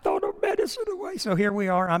 I throw her medicine away. So here we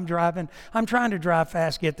are. I'm driving. I'm trying to drive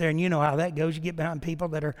fast, get there. And you know how that goes. You get behind people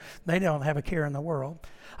they don't have a care in the world.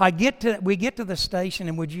 We get to the station,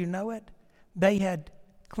 and would you know it? They had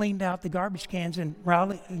cleaned out the garbage cans and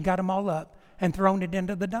got them all up and thrown it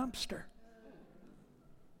into the dumpster.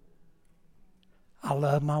 I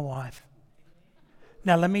love my wife.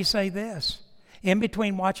 Now, let me say this. In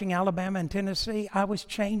between watching Alabama and Tennessee, I was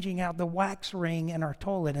changing out the wax ring in our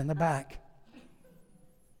toilet in the back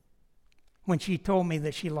when she told me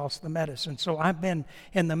that she lost the medicine. So I've been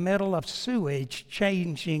in the middle of sewage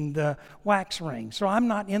changing the wax ring. So I'm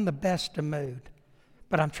not in the best of mood,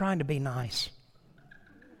 but I'm trying to be nice.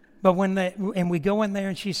 But and we go in there,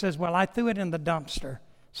 and she says, well, I threw it in the dumpster.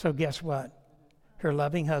 So guess what? Her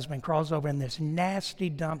loving husband crawls over in this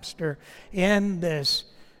nasty dumpster in this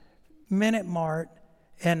Minute Mart,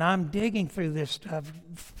 and I'm digging through this stuff,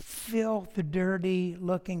 filth, dirty,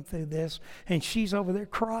 looking through this, and she's over there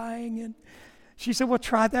crying, and she said, well,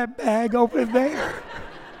 try that bag over there.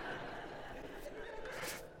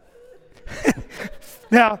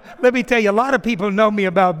 Now, let me tell you, a lot of people know me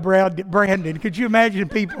about Brandon. Could you imagine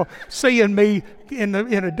people seeing me in a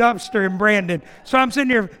dumpster in Brandon? So I'm sitting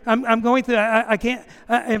here, I'm going through, I can't,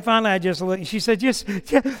 and finally I just looked, and she said, just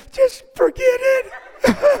forget it.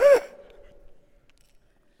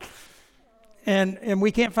 And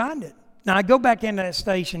we can't find it. Now, I go back into that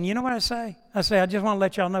station. You know what I say? I say, I just want to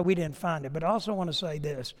let y'all know we didn't find it. But I also want to say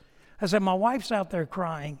this. I said, my wife's out there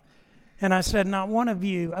crying. And I said, not one of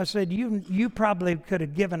you, I said, you probably could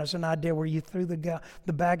have given us an idea where you threw the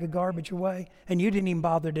bag of garbage away, and you didn't even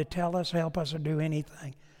bother to tell us, help us, or do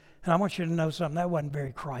anything. And I want you to know something. That wasn't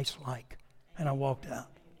very Christ-like. And I walked out.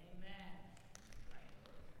 Amen.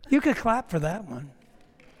 You could clap for that one.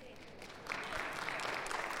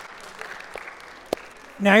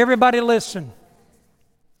 Now, everybody listen.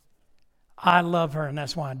 I love her, and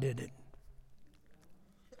that's why I did it.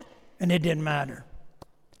 And it didn't matter.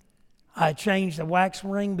 I changed the wax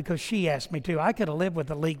ring because she asked me to. I could have lived with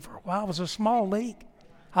the leak for a while. It was a small leak.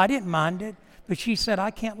 I didn't mind it. But she said,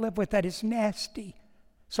 I can't live with that. It's nasty.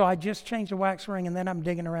 So I just changed the wax ring, and then I'm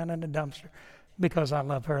digging around in the dumpster because I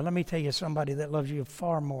love her. Let me tell you, somebody that loves you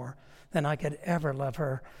far more than I could ever love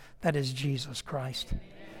her. That is Jesus Christ.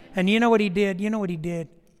 And you know what he did?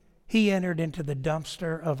 He entered into the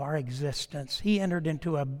dumpster of our existence. He entered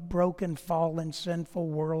into a broken, fallen, sinful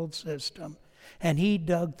world system. And he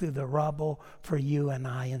dug through the rubble for you and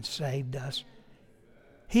I and saved us.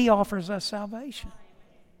 He offers us salvation,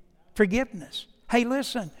 forgiveness. Hey,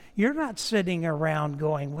 listen, you're not sitting around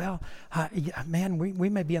going, well, man, we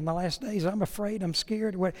may be in the last days. I'm afraid. I'm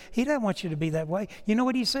scared. He doesn't want you to be that way. You know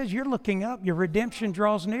what he says? You're looking up. Your redemption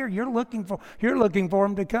draws near. You're looking for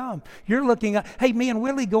him to come. You're looking up. Hey, me and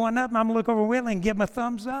Willie going up, and I'm going to look over Willie and give him a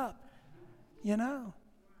thumbs up. You know,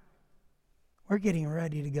 we're getting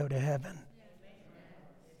ready to go to heaven.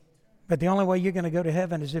 But the only way you're going to go to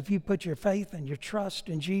heaven is if you put your faith and your trust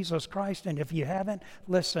in Jesus Christ. And if you haven't,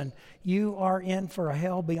 listen, you are in for a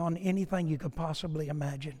hell beyond anything you could possibly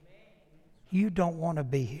imagine. You don't want to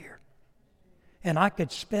be here. And I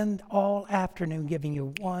could spend all afternoon giving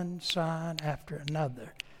you one sign after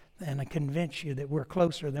another and I convince you that we're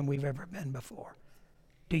closer than we've ever been before.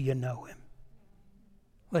 Do you know Him?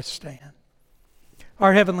 Let's stand.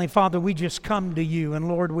 Our Heavenly Father, we just come to you, and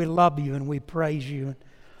Lord, we love you and we praise you.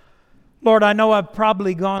 Lord, I know I've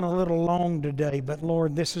probably gone a little long today, but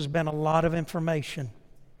Lord, this has been a lot of information.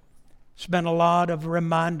 It's been a lot of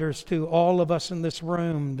reminders to all of us in this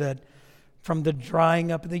room that from the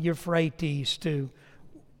drying up of the Euphrates to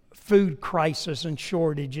food crisis and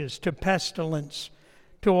shortages to pestilence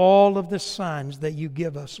to all of the signs that you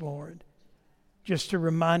give us, Lord. Just to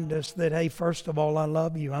remind us that, hey, first of all, I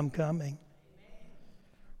love you, I'm coming.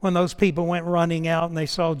 When those people went running out and they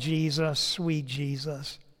saw Jesus, sweet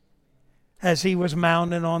Jesus, as He was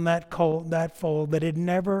mounted on that foal that had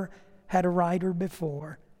never had a rider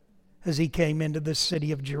before, as He came into the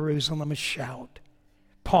city of Jerusalem, a shout.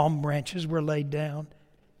 Palm branches were laid down.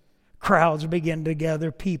 Crowds began to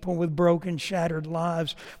gather. People with broken, shattered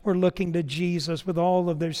lives were looking to Jesus with all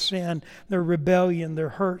of their sin, their rebellion, their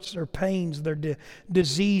hurts, their pains, their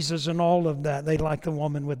diseases, and all of that. They, like the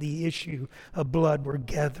woman with the issue of blood, were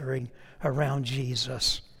gathering around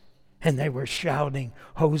Jesus. And they were shouting,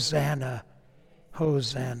 Hosanna,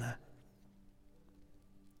 Hosanna.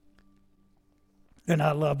 And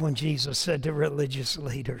I love when Jesus said to religious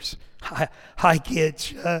leaders, I can't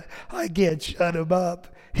shut them up.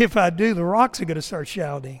 If I do, the rocks are going to start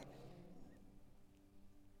shouting.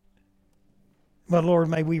 But Lord,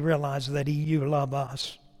 may we realize that you love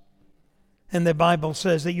us. And the Bible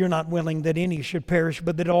says that you're not willing that any should perish,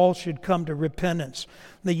 but that all should come to repentance.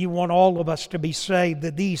 That you want all of us to be saved.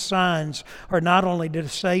 That these signs are not only to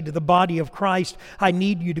say to the body of Christ, I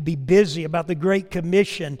need you to be busy about the Great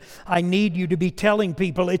Commission. I need you to be telling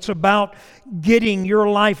people it's about getting your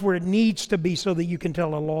life where it needs to be so that you can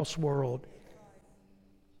tell a lost world.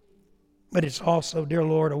 But it's also, dear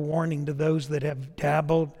Lord, a warning to those that have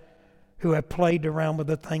dabbled, who have played around with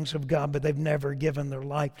the things of God, but they've never given their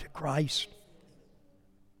life to Christ.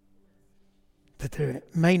 That there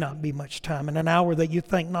may not be much time. In an hour that you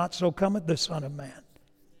think not, so cometh the Son of Man.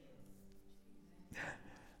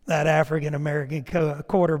 That African-American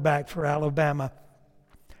quarterback for Alabama,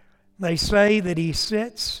 they say that he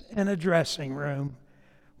sits in a dressing room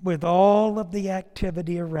with all of the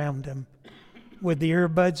activity around him, with the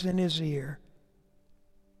earbuds in his ear,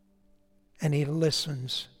 and he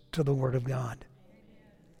listens to the Word of God.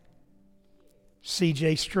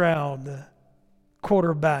 C.J. Stroud, the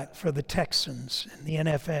quarterback for the Texans in the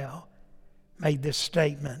NFL, made this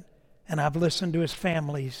statement, and I've listened to his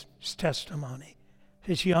family's testimony.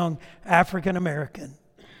 This young African-American,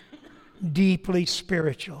 deeply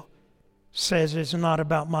spiritual, says it's not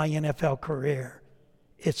about my NFL career,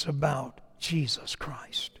 it's about Jesus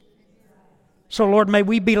Christ. So Lord, may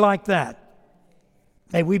we be like that.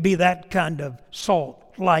 May we be that kind of salt,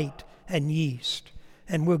 light, and yeast.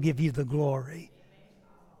 And we'll give you the glory.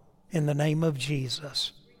 In the name of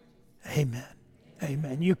Jesus. Amen.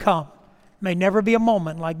 Amen. You come. May never be a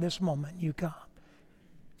moment like this moment. You come.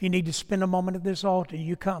 If you need to spend a moment at this altar,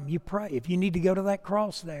 you come. You pray. If you need to go to that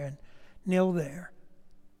cross there and kneel there.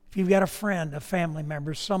 If you've got a friend, a family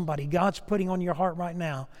member, somebody God's putting on your heart right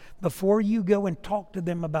now, before you go and talk to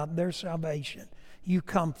them about their salvation, you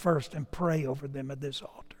come first and pray over them at this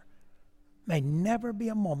altar. May never be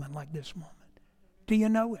a moment like this moment. Do you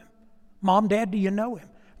know Him? Mom, Dad, do you know Him?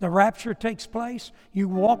 The rapture takes place. You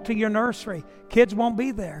walk to your nursery. Kids won't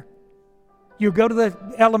be there. You go to the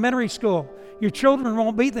elementary school. Your children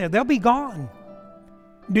won't be there. They'll be gone.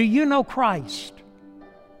 Do you know Christ?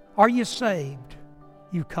 Are you saved?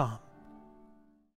 You come.